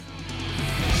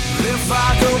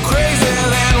I go crazy,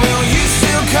 then will you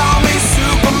still call me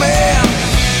Superman?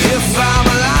 If I'm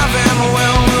alive and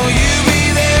well, will you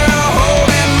be there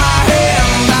holding my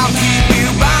hand? I'll keep you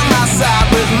by my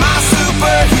side with my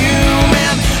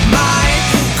superhuman might.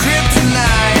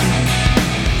 Kryptonite.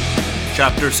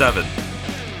 Chapter 7.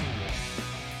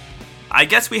 I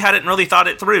guess we hadn't really thought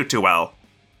it through too well.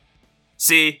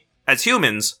 See, as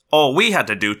humans, all we had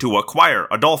to do to acquire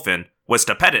a dolphin was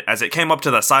to pet it as it came up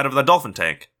to the side of the dolphin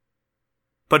tank.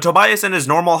 But Tobias in his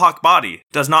normal hawk body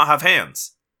does not have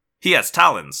hands. He has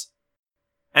talons.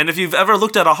 And if you've ever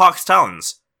looked at a hawk's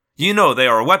talons, you know they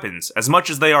are weapons as much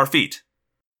as they are feet.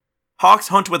 Hawks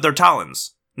hunt with their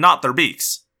talons, not their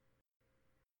beaks.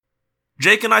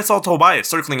 Jake and I saw Tobias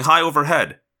circling high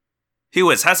overhead. He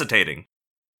was hesitating.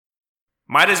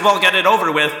 "Might as well get it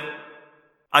over with,"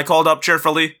 I called up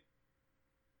cheerfully.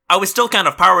 I was still kind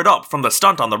of powered up from the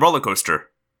stunt on the roller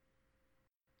coaster.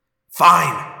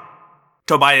 "Fine,"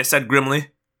 Tobias said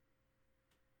grimly.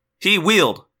 He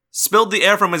wheeled, spilled the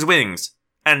air from his wings,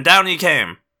 and down he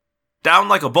came. Down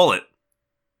like a bullet.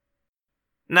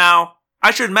 Now,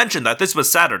 I should mention that this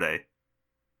was Saturday.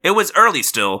 It was early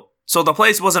still, so the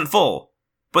place wasn't full,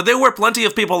 but there were plenty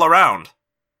of people around.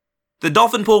 The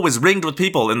dolphin pool was ringed with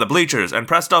people in the bleachers and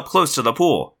pressed up close to the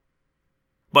pool.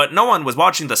 But no one was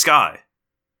watching the sky,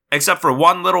 except for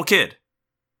one little kid.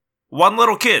 One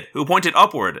little kid who pointed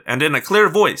upward and in a clear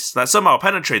voice that somehow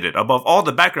penetrated above all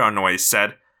the background noise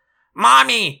said,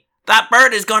 "Mommy, that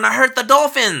bird is gonna hurt the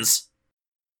dolphins!"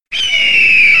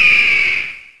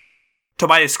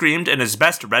 Tobias screamed in his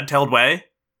best red-tailed way.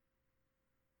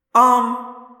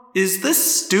 Is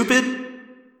this stupid?"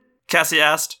 Cassie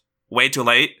asked, way too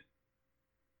late.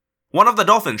 One of the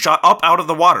dolphins shot up out of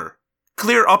the water,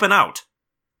 clear up and out,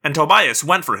 and Tobias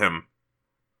went for him.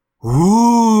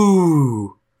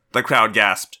 "Ooh," the crowd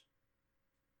gasped.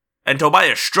 And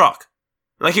Tobias struck,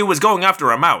 like he was going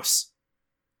after a mouse.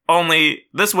 Only,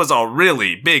 this was a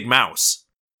really big mouse.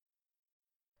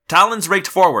 Talons raked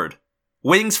forward,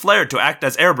 wings flared to act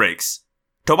as air brakes.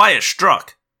 Tobias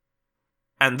struck.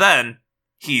 And then,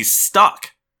 he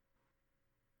stuck.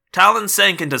 Talons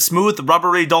sank into smooth,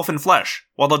 rubbery dolphin flesh,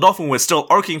 while the dolphin was still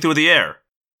arcing through the air.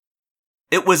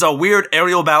 It was a weird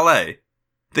aerial ballet.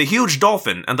 The huge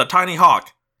dolphin and the tiny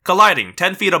hawk colliding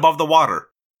 10 feet above the water.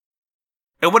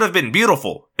 It would have been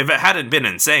beautiful if it hadn't been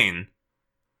insane.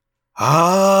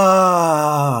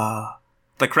 "Ah,"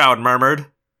 the crowd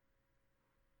murmured.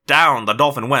 Down the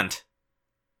dolphin went.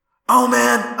 "Oh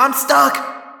man, I'm stuck!"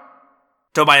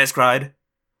 Tobias cried.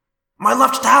 "My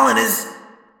left talon is..."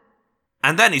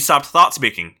 And then he stopped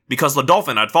thought-speaking because the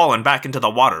dolphin had fallen back into the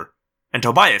water, and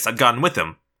Tobias had gone with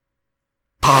him.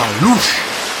 Paloosh!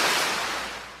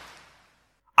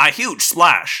 A huge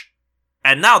splash,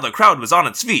 and now the crowd was on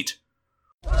its feet.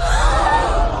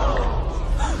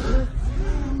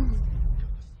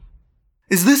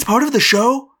 "Is this part of the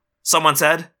show?" someone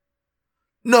said.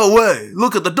 "No way,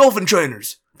 look at the dolphin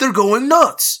trainers, they're going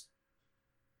nuts!"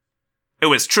 It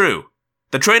was true.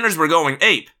 The trainers were going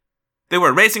ape. They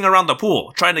were racing around the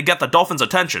pool, trying to get the dolphin's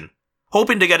attention,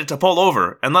 hoping to get it to pull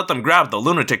over and let them grab the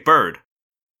lunatic bird.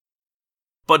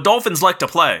 But dolphins like to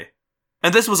play,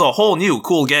 and this was a whole new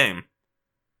cool game.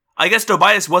 I guess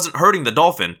Tobias wasn't hurting the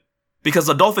dolphin, because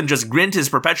the dolphin just grinned his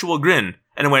perpetual grin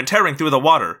and went tearing through the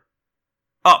water.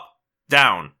 Up,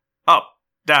 down,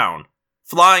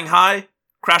 flying high,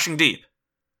 crashing deep.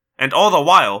 And all the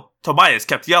while, Tobias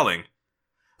kept yelling,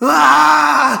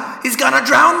 "Ah! He's gonna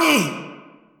drown me!"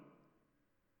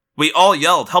 We all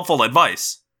yelled helpful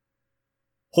advice.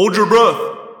 "Hold your breath."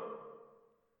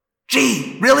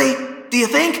 "Gee, really? Do you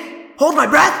think? Hold my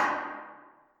breath?"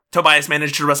 Tobias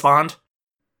managed to respond.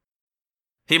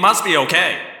 "He must be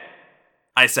okay,"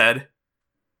 I said.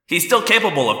 "He's still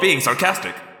capable of being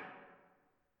sarcastic."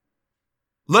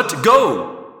 "Let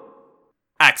go,"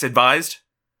 Axe advised.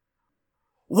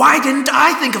 "Why didn't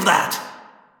I think of that?"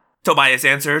 Tobias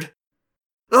answered.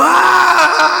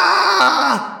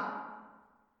 "Ah!"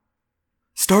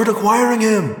 "Start acquiring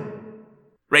him,"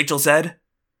 Rachel said.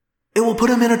 "It will put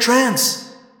him in a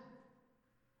trance."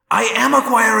 "I am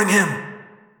acquiring him,"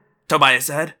 Tobias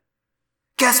said.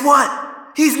 "Guess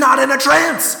what? He's not in a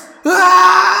trance!"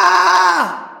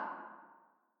 Ah!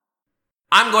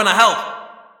 "I'm going to help,"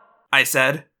 I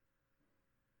said.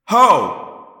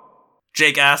 "How?"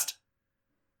 Jake asked.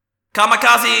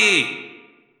 "Kamikaze!"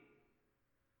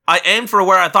 I aimed for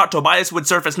where I thought Tobias would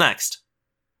surface next.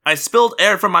 I spilled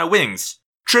air from my wings,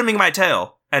 trimming my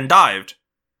tail, and dived.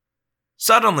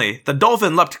 Suddenly, the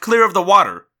dolphin leapt clear of the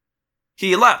water.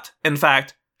 He leapt, in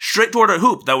fact, straight toward a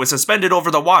hoop that was suspended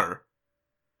over the water.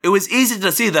 It was easy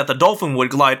to see that the dolphin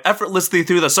would glide effortlessly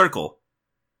through the circle.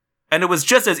 and it was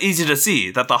just as easy to see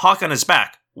that the hawk on his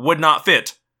back would not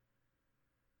fit.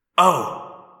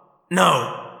 "Oh,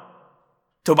 no,"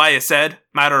 Tobias said,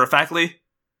 matter-of-factly.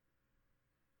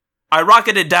 I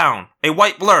rocketed down, a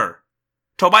white blur.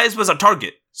 Tobias was a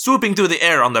target, swooping through the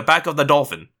air on the back of the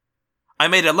dolphin. I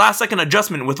made a last-second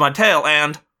adjustment with my tail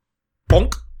and...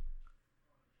 bonk!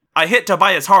 I hit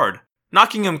Tobias hard,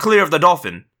 knocking him clear of the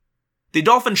dolphin. The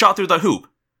dolphin shot through the hoop.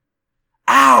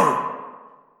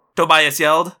 "Ow!" Tobias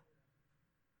yelled.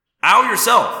 "Ow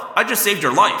yourself, I just saved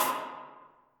your life,"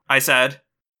 I said.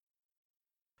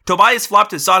 Tobias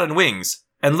flapped his sodden wings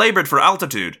and labored for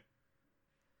altitude.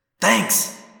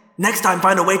 "Thanks. Next time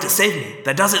find a way to save me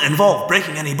that doesn't involve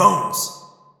breaking any bones."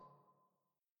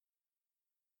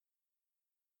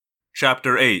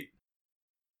 Chapter 8.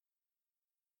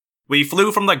 We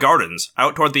flew from the gardens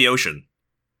out toward the ocean.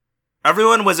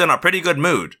 Everyone was in a pretty good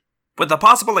mood, with the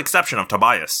possible exception of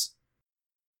Tobias.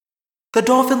 "The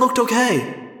dolphin looked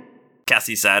okay,"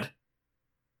 Cassie said.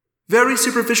 "Very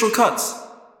superficial cuts.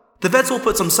 The vets will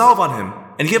put some salve on him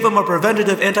and give him a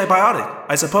preventative antibiotic,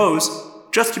 I suppose,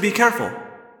 just to be careful."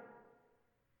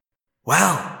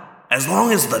 "Well, as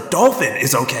long as the dolphin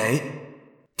is okay,"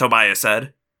 Tobias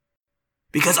said.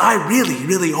 "Because I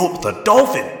really hope the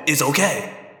dolphin is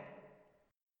okay."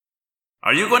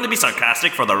 "Are you going to be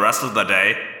sarcastic for the rest of the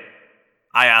day?"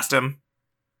 I asked him.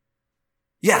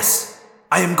 "Yes,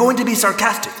 I am going to be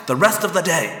sarcastic the rest of the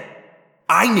day.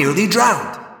 I nearly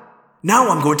drowned. Now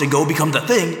I'm going to go become the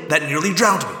thing that nearly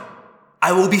drowned me.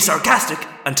 I will be sarcastic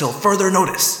until further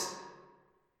notice."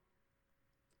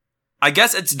 I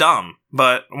guess it's dumb,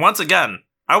 but once again,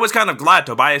 I was kind of glad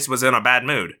Tobias was in a bad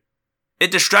mood. It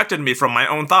distracted me from my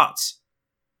own thoughts.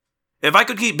 If I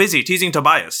could keep busy teasing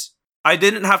Tobias, I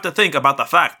didn't have to think about the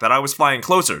fact that I was flying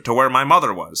closer to where my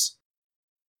mother was.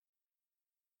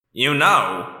 "You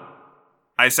know,"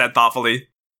 I said thoughtfully,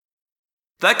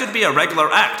 "that could be a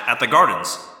regular act at the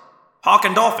gardens. Hawk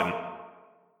and dolphin.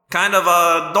 Kind of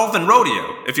a dolphin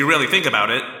rodeo, if you really think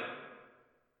about it."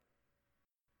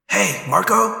 "Hey,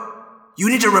 Marco, you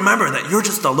need to remember that you're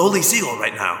just a lowly seagull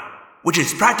right now, which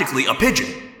is practically a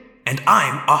pigeon, and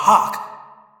I'm a hawk,"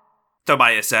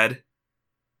 Tobias said.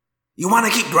 "You want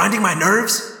to keep grinding my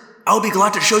nerves? I'll be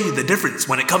glad to show you the difference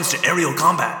when it comes to aerial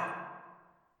combat."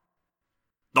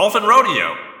 "Dolphin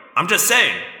rodeo. I'm just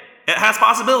saying, it has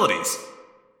possibilities."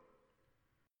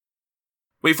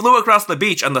 We flew across the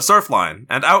beach and the surf line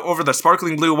and out over the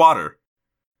sparkling blue water.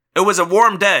 It was a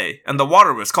warm day and the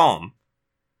water was calm.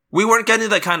 We weren't getting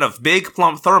the kind of big,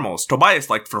 plump thermals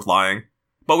Tobias liked for flying,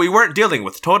 but we weren't dealing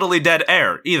with totally dead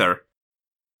air either.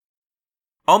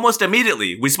 Almost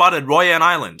immediately, we spotted Royan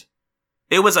Island.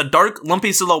 It was a dark,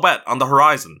 lumpy silhouette on the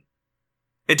horizon.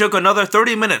 It took another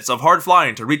 30 minutes of hard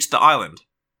flying to reach the island.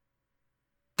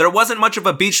 There wasn't much of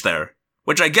a beach there,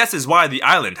 which I guess is why the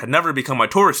island had never become a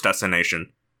tourist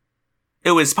destination.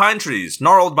 It was pine trees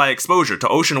gnarled by exposure to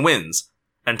ocean winds,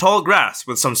 and tall grass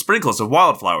with some sprinkles of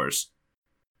wildflowers.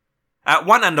 At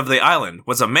one end of the island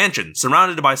was a mansion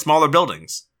surrounded by smaller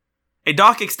buildings. A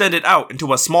dock extended out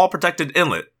into a small protected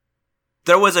inlet.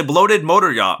 There was a bloated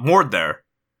motor yacht moored there.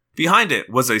 Behind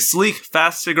it was a sleek,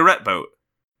 fast cigarette boat.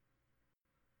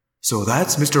 "So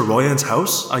that's Mr. Royan's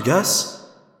house, I guess?"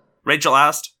 Rachel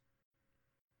asked.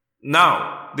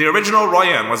 "No, the original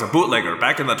Royan was a bootlegger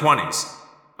back in the 20s.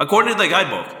 According to the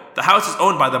guidebook, the house is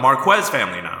owned by the Marquez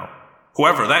family now,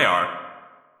 whoever they are."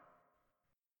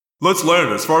 "Let's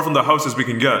land as far from the house as we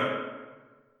can get,"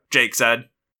 Jake said.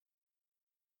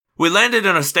 We landed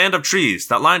in a stand of trees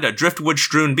that lined a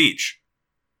driftwood-strewn beach.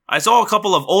 I saw a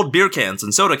couple of old beer cans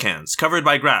and soda cans covered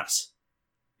by grass.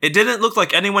 It didn't look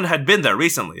like anyone had been there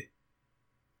recently.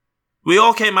 We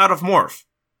all came out of morph.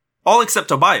 All except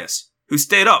Tobias, who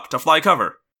stayed up to fly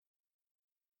cover.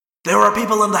 "There are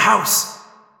people in the house,"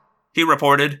 he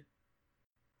reported.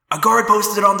 "A guard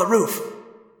posted on the roof.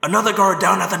 Another guard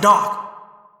down at the dock.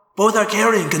 Both are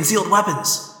carrying concealed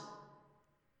weapons."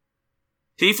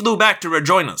 He flew back to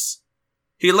rejoin us.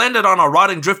 He landed on a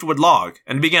rotting driftwood log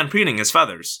and began preening his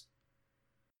feathers.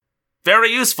 "Very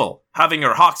useful, having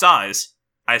your hawk's eyes,"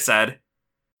 I said.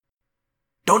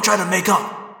 "Don't try to make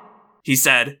up," he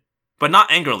said, but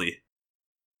not angrily.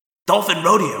 "Dolphin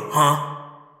rodeo,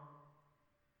 huh?"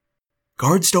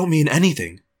 "Guards don't mean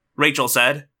anything," Rachel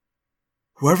said.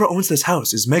 "Whoever owns this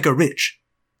house is mega rich.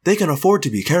 They can afford to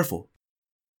be careful."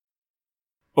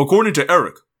 "According to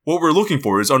Eric, what we're looking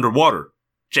for is underwater,"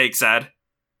 Jake said.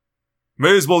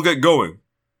 "May as well get going.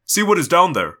 See what is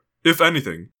down there, if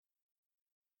anything."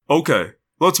 "Okay,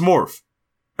 let's morph.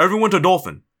 Everyone to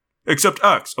dolphin. Except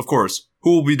Axe, of course,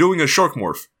 who will be doing a shark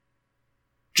morph."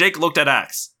 Jake looked at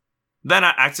Axe, then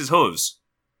at Axe's hooves.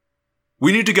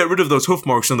 We need to get rid of those hoof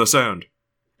marks in the sand.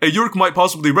 A Yeerk might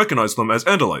possibly recognize them as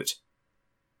Andalite.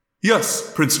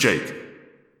 Yes, Prince Jake.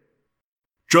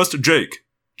 Just Jake,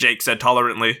 Jake said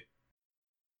tolerantly.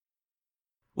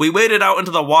 We waded out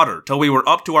into the water till we were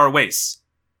up to our waists.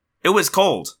 It was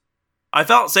cold. I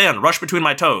felt sand rush between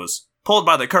my toes, pulled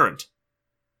by the current.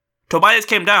 Tobias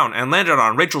came down and landed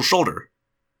on Rachel's shoulder.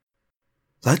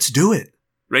 Let's do it,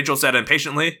 Rachel said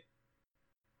impatiently.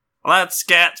 Let's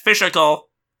get fishical,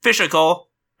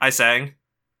 I sang.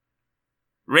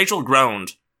 Rachel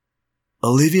groaned.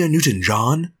 Olivia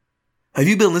Newton-John? Have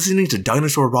you been listening to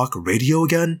Dinosaur Rock Radio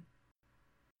again?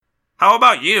 How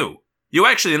about you? You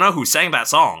actually know who sang that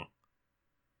song.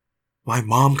 My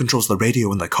mom controls the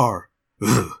radio in the car.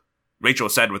 Ugh, Rachel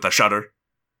said with a shudder.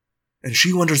 And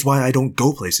she wonders why I don't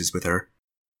go places with her.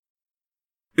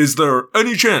 Is there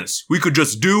any chance we could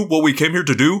just do what we came here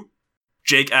to do?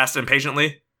 Jake asked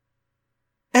impatiently.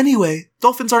 Anyway,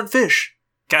 dolphins aren't fish,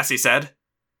 Cassie said.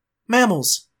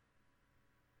 Mammals.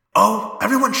 Oh,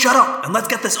 everyone shut up and let's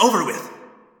get this over with,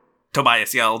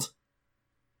 Tobias yelled.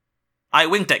 I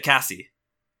winked at Cassie.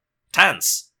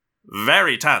 Tense.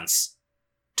 Very tense.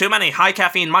 Too many high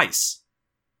caffeine mice.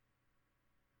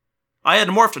 I had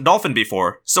morphed dolphin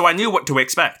before, so I knew what to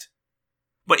expect.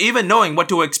 But even knowing what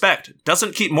to expect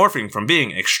doesn't keep morphing from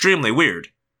being extremely weird.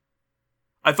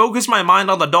 I focused my mind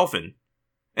on the dolphin,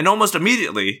 and almost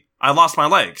immediately, I lost my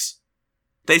legs.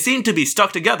 They seemed to be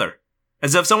stuck together,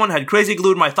 as if someone had crazy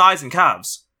glued my thighs and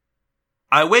calves.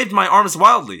 I waved my arms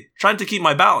wildly, trying to keep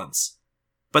my balance.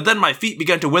 But then my feet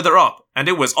began to wither up, and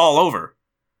it was all over.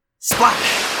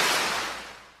 Splash!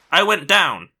 I went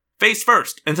down, face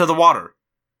first, into the water.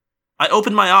 I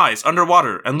opened my eyes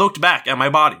underwater and looked back at my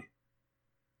body.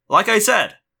 Like I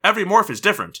said, every morph is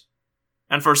different.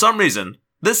 And for some reason,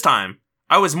 this time,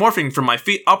 I was morphing from my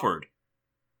feet upward.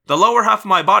 The lower half of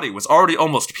my body was already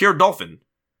almost pure dolphin.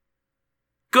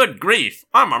 Good grief,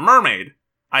 I'm a mermaid,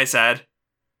 I said.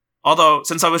 Although,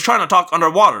 since I was trying to talk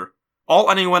underwater, all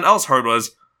anyone else heard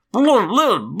was blub,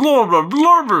 blub, blub,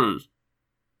 blub.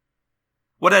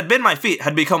 What had been my feet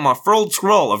had become a furled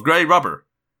scroll of gray rubber.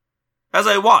 As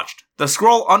I watched, the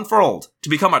scroll unfurled to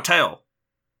become a tail.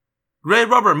 Gray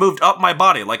rubber moved up my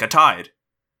body like a tide,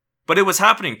 but it was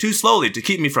happening too slowly to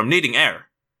keep me from needing air.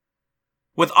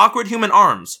 With awkward human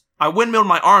arms, I windmilled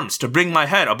my arms to bring my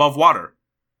head above water.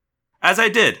 As I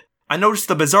did, I noticed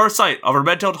the bizarre sight of a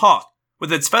red-tailed hawk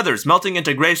with its feathers melting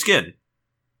into gray skin.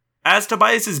 As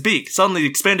Tobias's beak suddenly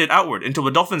expanded outward into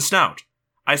a dolphin's snout,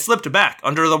 I slipped back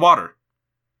under the water.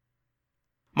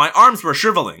 My arms were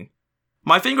shriveling.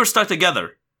 My fingers stuck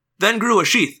together, then grew a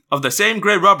sheath of the same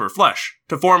gray rubber flesh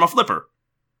to form a flipper.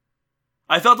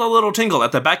 I felt a little tingle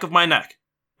at the back of my neck,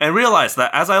 and realized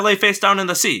that as I lay face down in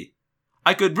the sea,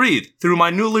 I could breathe through my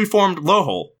newly formed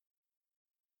blowhole.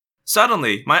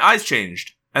 Suddenly, my eyes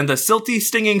changed, and the silty,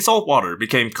 stinging salt water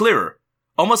became clearer,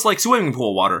 almost like swimming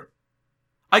pool water.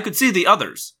 I could see the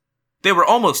others. They were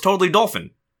almost totally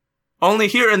dolphin. Only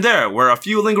here and there were a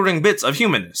few lingering bits of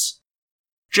humanness.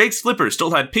 Jake's flippers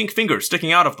still had pink fingers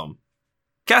sticking out of them.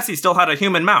 Cassie still had a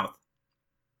human mouth.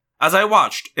 As I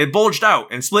watched, it bulged out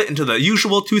and split into the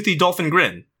usual toothy dolphin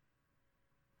grin.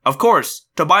 Of course,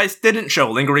 Tobias didn't show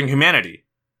lingering humanity.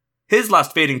 His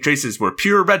last fading traces were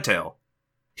pure red tail.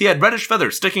 He had reddish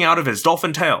feathers sticking out of his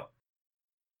dolphin tail.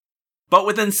 But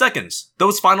within seconds,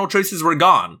 those final traces were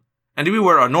gone, and we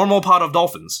were a normal pod of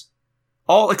dolphins.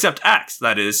 All except Axe,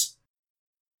 that is.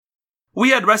 We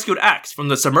had rescued Axe from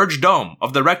the submerged dome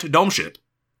of the wrecked dome ship.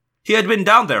 He had been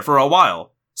down there for a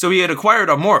while, so he had acquired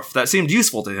a morph that seemed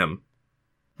useful to him.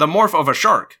 The morph of a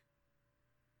shark.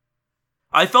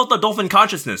 I felt the dolphin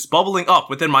consciousness bubbling up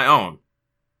within my own.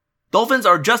 Dolphins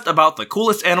are just about the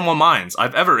coolest animal minds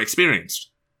I've ever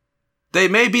experienced. They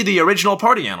may be the original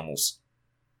party animals.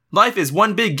 Life is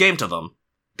one big game to them.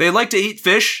 They like to eat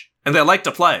fish, and they like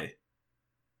to play.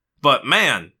 But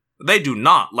man, they do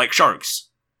not like sharks.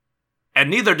 And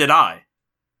neither did I.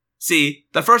 See,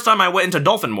 the first time I went into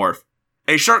dolphin morph,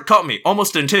 a shark cut me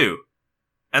almost in two.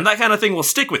 And that kind of thing will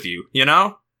stick with you, you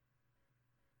know?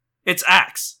 It's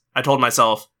Axe, I told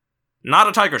myself. Not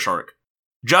a tiger shark.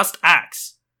 Just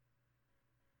Axe.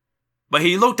 But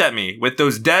he looked at me with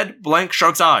those dead, blank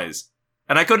shark's eyes,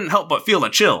 and I couldn't help but feel a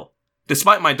chill,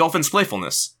 despite my dolphin's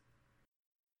playfulness.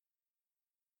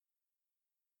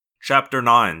 Chapter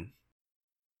 9.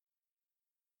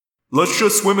 Let's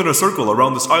just swim in a circle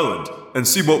around this island and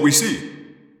see what we see,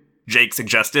 Jake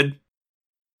suggested.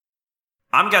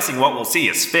 I'm guessing what we'll see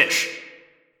is fish,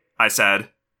 I said.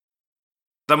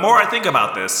 The more I think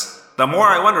about this, the more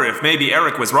I wonder if maybe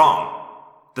Eric was wrong.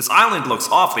 This island looks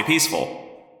awfully peaceful.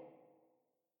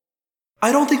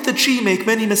 I don't think the Chi make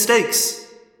many mistakes,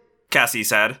 Cassie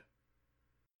said.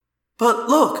 But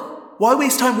look, why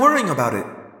waste time worrying about it?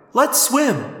 Let's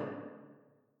swim.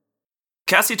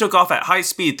 Cassie took off at high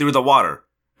speed through the water,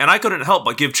 and I couldn't help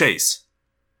but give chase.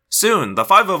 Soon, the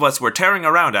 5 of us were tearing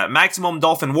around at maximum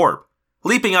dolphin warp,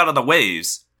 leaping out of the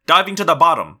waves, diving to the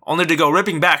bottom, only to go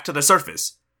ripping back to the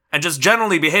surface, and just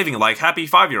generally behaving like happy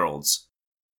 5-year-olds.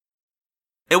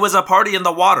 It was a party in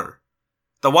the water.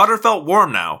 The water felt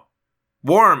warm now.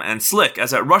 Warm and slick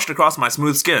as it rushed across my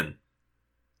smooth skin.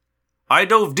 I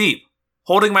dove deep,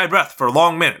 holding my breath for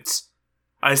long minutes.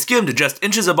 I skimmed just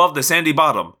inches above the sandy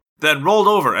bottom, then rolled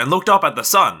over and looked up at the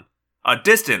sun, a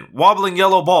distant, wobbling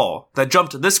yellow ball that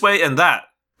jumped this way and that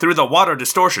through the water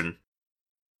distortion.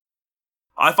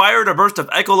 I fired a burst of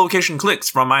echolocation clicks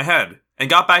from my head and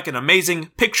got back an amazing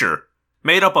picture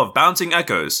made up of bouncing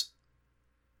echoes.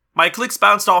 My clicks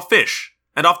bounced off fish,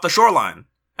 and off the shoreline,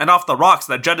 and off the rocks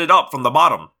that jutted up from the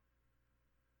bottom.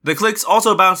 The clicks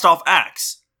also bounced off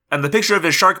Axe, and the picture of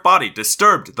his shark body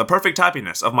disturbed the perfect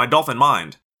happiness of my dolphin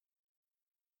mind.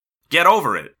 Get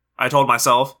over it, I told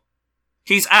myself.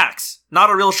 He's Axe, not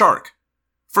a real shark.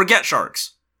 Forget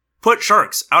sharks. Put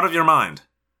sharks out of your mind.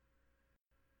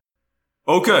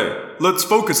 Okay, let's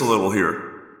focus a little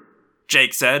here,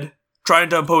 Jake said, trying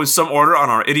to impose some order on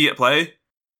our idiot play.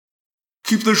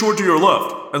 Keep the shore to your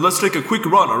left, and let's take a quick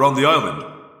run around the island.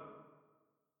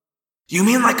 You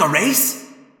mean like a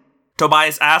race?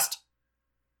 Tobias asked.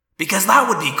 Because that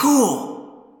would be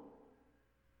cool.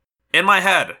 In my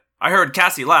head, I heard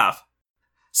Cassie laugh.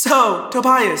 So,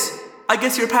 Tobias, I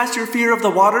guess you're past your fear of the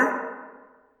water?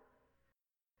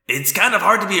 It's kind of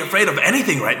hard to be afraid of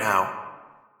anything right now,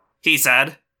 he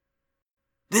said.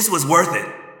 This was worth it.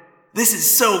 This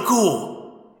is so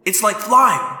cool. It's like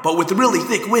flying, but with really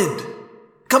thick wind.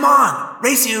 Come on,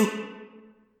 race you.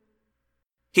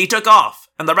 He took off,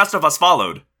 and the rest of us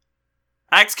followed.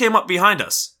 Axe came up behind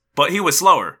us, but he was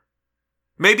slower.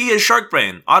 Maybe his shark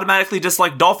brain automatically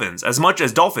disliked dolphins as much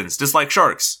as dolphins dislike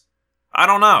sharks. I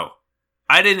don't know.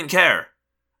 I didn't care.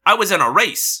 I was in a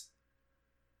race.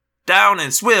 Down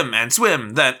and swim,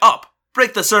 then up,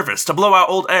 break the surface to blow out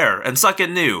old air and suck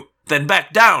in new, then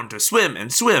back down to swim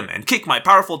and kick my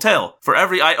powerful tail for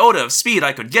every iota of speed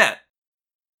I could get.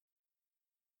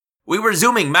 We were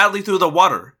zooming madly through the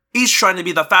water, each trying to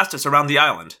be the fastest around the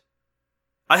island.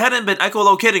 I hadn't been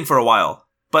echolocating for a while,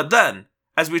 but then,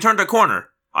 as we turned a corner,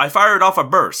 I fired off a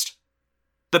burst.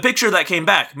 The picture that came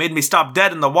back made me stop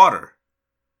dead in the water.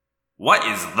 What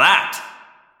is that?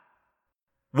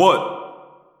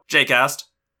 What? Jake asked.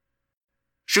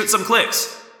 Shoot some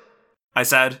clicks, I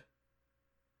said.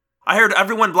 I heard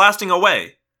everyone blasting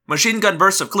away, machine gun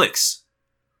bursts of clicks.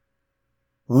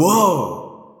 Whoa!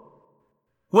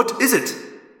 What is it?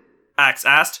 Axe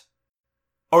asked.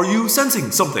 Are you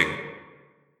sensing something?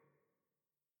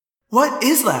 What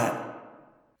is that?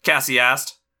 Cassie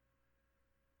asked.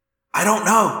 I don't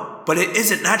know, but it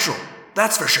isn't natural,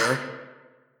 that's for sure,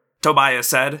 Tobias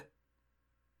said.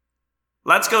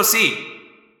 Let's go see,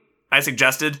 I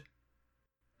suggested.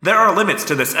 There are limits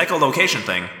to this echolocation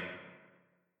thing.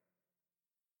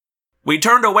 We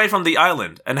turned away from the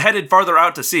island and headed farther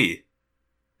out to sea.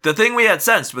 The thing we had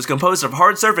sensed was composed of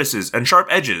hard surfaces and sharp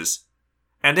edges,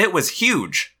 and it was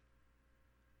huge.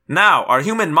 Now our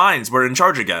human minds were in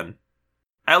charge again.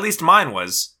 At least mine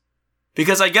was.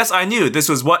 Because I guess I knew this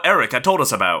was what Eric had told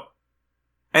us about.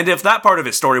 And if that part of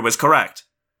his story was correct,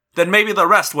 then maybe the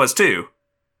rest was too.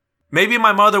 Maybe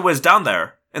my mother was down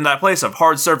there, in that place of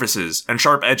hard surfaces and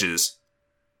sharp edges.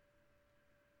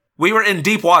 We were in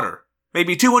deep water,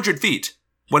 maybe 200 feet,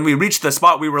 when we reached the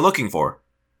spot we were looking for.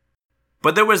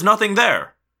 But there was nothing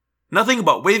there. Nothing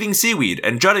but waving seaweed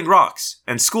and jutting rocks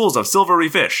and schools of silvery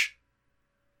fish.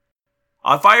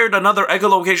 I fired another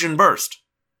echolocation burst.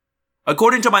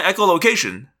 According to my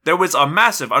echolocation, there was a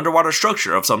massive underwater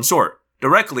structure of some sort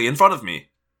directly in front of me.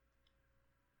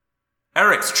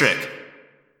 Eric's trick,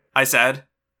 I said.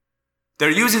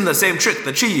 They're using the same trick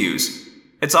the Chi use.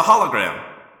 It's a hologram.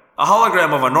 A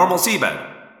hologram of a normal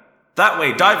seabed. That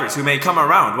way divers who may come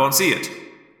around won't see it.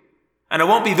 And it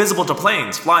won't be visible to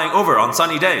planes flying over on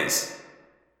sunny days.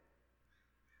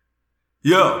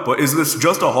 Yeah, but is this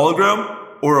just a hologram?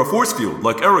 Or a force field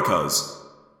like Eric has?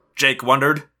 Jake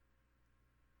wondered.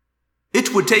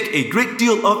 It would take a great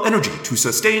deal of energy to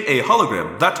sustain a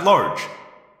hologram that large,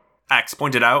 Axe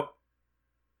pointed out.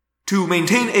 To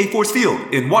maintain a force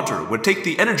field in water would take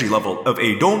the energy level of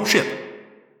a dome ship.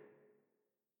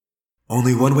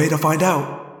 Only one way to find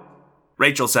out,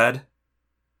 Rachel said.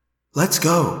 Let's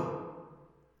go.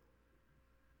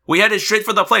 We headed straight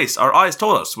for the place our eyes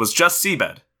told us was just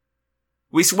seabed.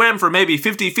 We swam for maybe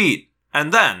 50 feet,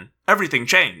 and then, everything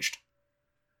changed.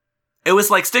 It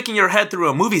was like sticking your head through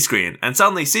a movie screen and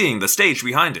suddenly seeing the stage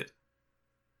behind it.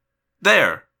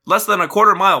 There, less than a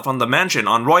quarter mile from the mansion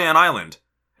on Royan Island,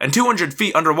 and 200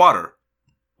 feet underwater,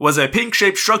 was a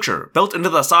pink-shaped structure built into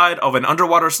the side of an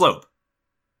underwater slope.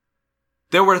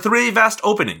 There were 3 vast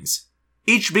openings,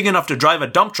 each big enough to drive a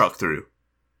dump truck through.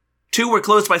 2 were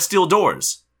closed by steel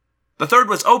doors. The third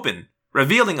was open,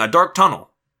 revealing a dark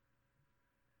tunnel.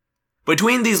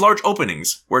 Between these large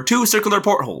openings were 2 circular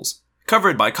portholes,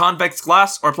 covered by convex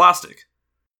glass or plastic.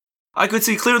 I could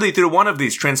see clearly through one of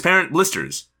these transparent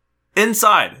blisters.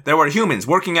 Inside, there were humans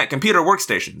working at computer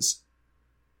workstations.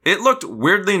 It looked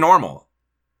weirdly normal,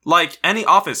 like any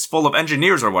office full of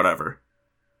engineers or whatever.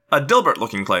 A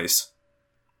Dilbert-looking place.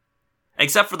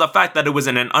 Except for the fact that it was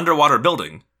in an underwater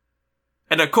building.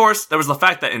 And of course, there was the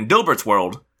fact that in Dilbert's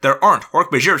world, there aren't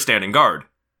Hork-Bajir standing guard.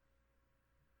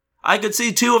 I could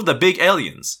see 2 of the big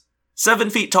aliens, 7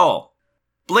 feet tall,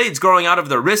 blades growing out of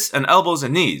their wrists and elbows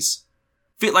and knees,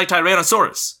 feet like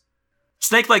Tyrannosaurus,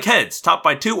 snake-like heads topped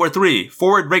by 2 or 3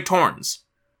 forward-raked horns,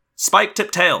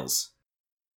 spike-tipped tails.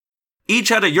 Each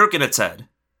had a yerk in its head.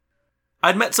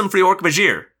 I'd met some free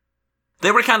Hork-Bajir.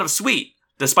 They were kind of sweet,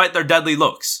 despite their deadly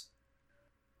looks.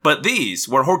 But these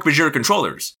were Hork-Bajir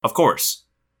controllers, of course,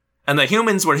 and the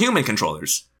humans were human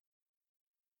controllers.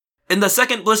 In the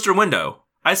second blister window,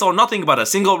 I saw nothing but a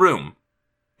single room.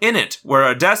 In it were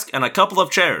a desk and a couple of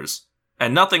chairs,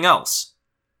 and nothing else.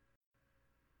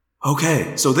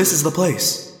 Okay, so this is the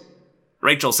place,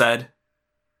 Rachel said.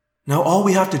 Now all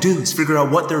we have to do is figure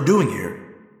out what they're doing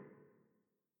here.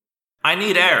 I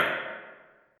need air.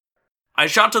 I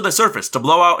shot to the surface to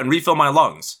blow out and refill my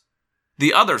lungs.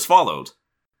 The others followed.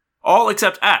 All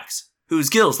except Axe, whose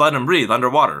gills let him breathe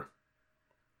underwater.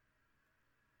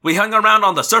 We hung around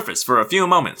on the surface for a few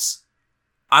moments.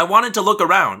 I wanted to look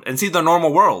around and see the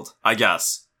normal world, I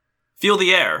guess. Feel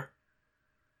the air.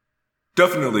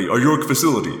 Definitely a York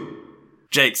facility,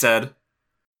 Jake said.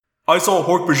 I saw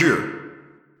Hork-Bajir.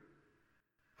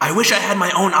 I wish I had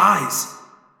my own eyes,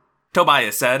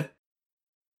 Tobias said.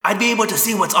 I'd be able to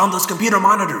see what's on those computer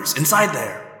monitors inside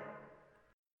there.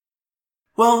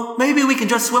 Well, maybe we can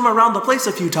just swim around the place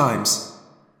a few times,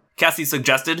 Cassie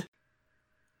suggested.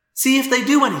 See if they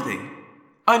do anything.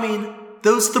 I mean,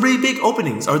 those 3 big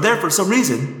openings are there for some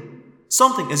reason.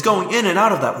 Something is going in and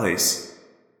out of that place.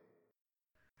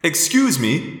 Excuse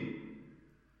me?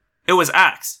 It was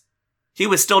Axe. He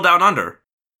was still down under.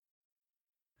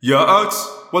 Yeah, Axe?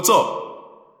 What's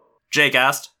up? Jake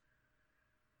asked.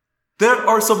 There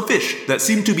are some fish that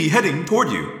seem to be heading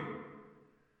toward you.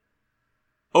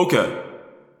 Okay.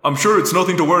 I'm sure it's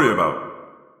nothing to worry about.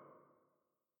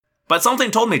 But something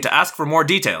told me to ask for more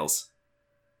details.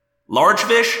 Large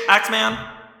fish, Axeman?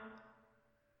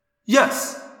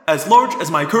 Yes, as large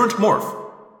as my current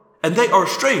morph. And they are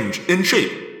strange in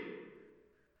shape.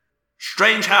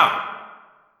 Strange how?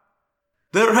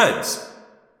 Their heads.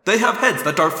 They have heads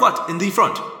that are flat in the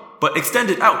front, but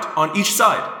extended out on each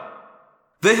side.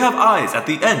 They have eyes at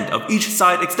the end of each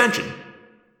side extension.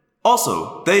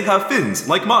 Also, they have fins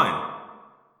like mine.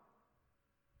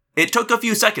 It took a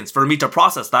few seconds for me to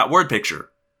process that word picture.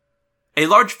 A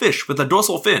large fish with a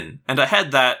dorsal fin and a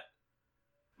head that...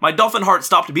 My dolphin heart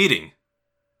stopped beating.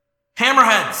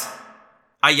 Hammerheads!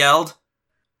 I yelled.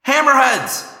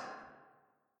 Hammerheads!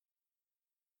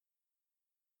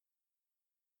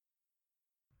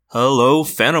 Hello,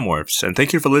 Phantomorphs, and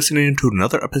thank you for listening to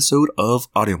another episode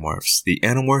of Audiomorphs, the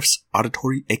Animorphs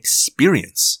Auditory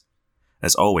Experience.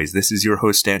 As always, this is your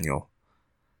host, Daniel.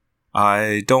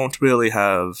 I don't really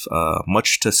have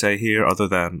much to say here other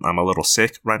than I'm a little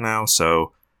sick right now,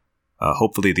 so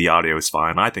hopefully the audio is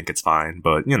fine. I think it's fine,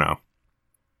 but you know.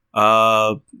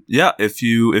 Yeah, if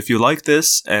you like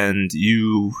this and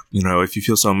if you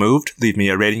feel so moved, leave me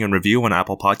a rating and review on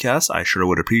Apple Podcasts. I sure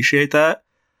would appreciate that.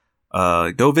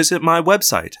 Go visit my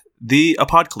website,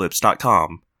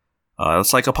 theapocalypse.com.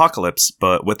 It's like apocalypse,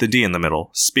 but with the D in the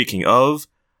middle. Speaking of,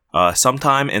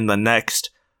 sometime in the next,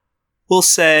 we'll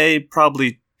say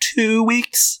probably 2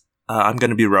 weeks, I'm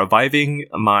going to be reviving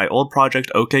my old project,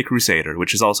 OK Crusader,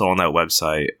 which is also on that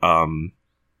website,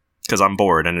 because I'm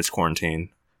bored and it's quarantine.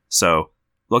 So,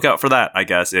 look out for that, I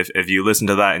guess. If you listened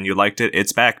to that and you liked it,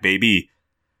 it's back, baby.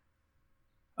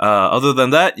 Other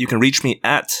than that, you can reach me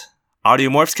at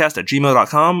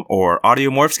audiomorphscast@gmail.com or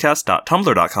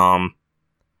audiomorphscast.tumblr.com.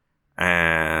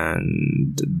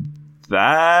 And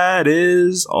that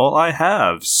is all I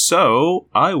have. So,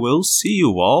 I will see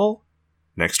you all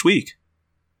next week.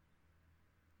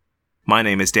 My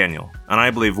name is Daniel, and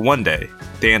I believe one day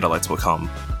the Andalites will come.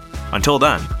 Until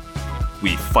then,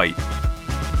 we fight.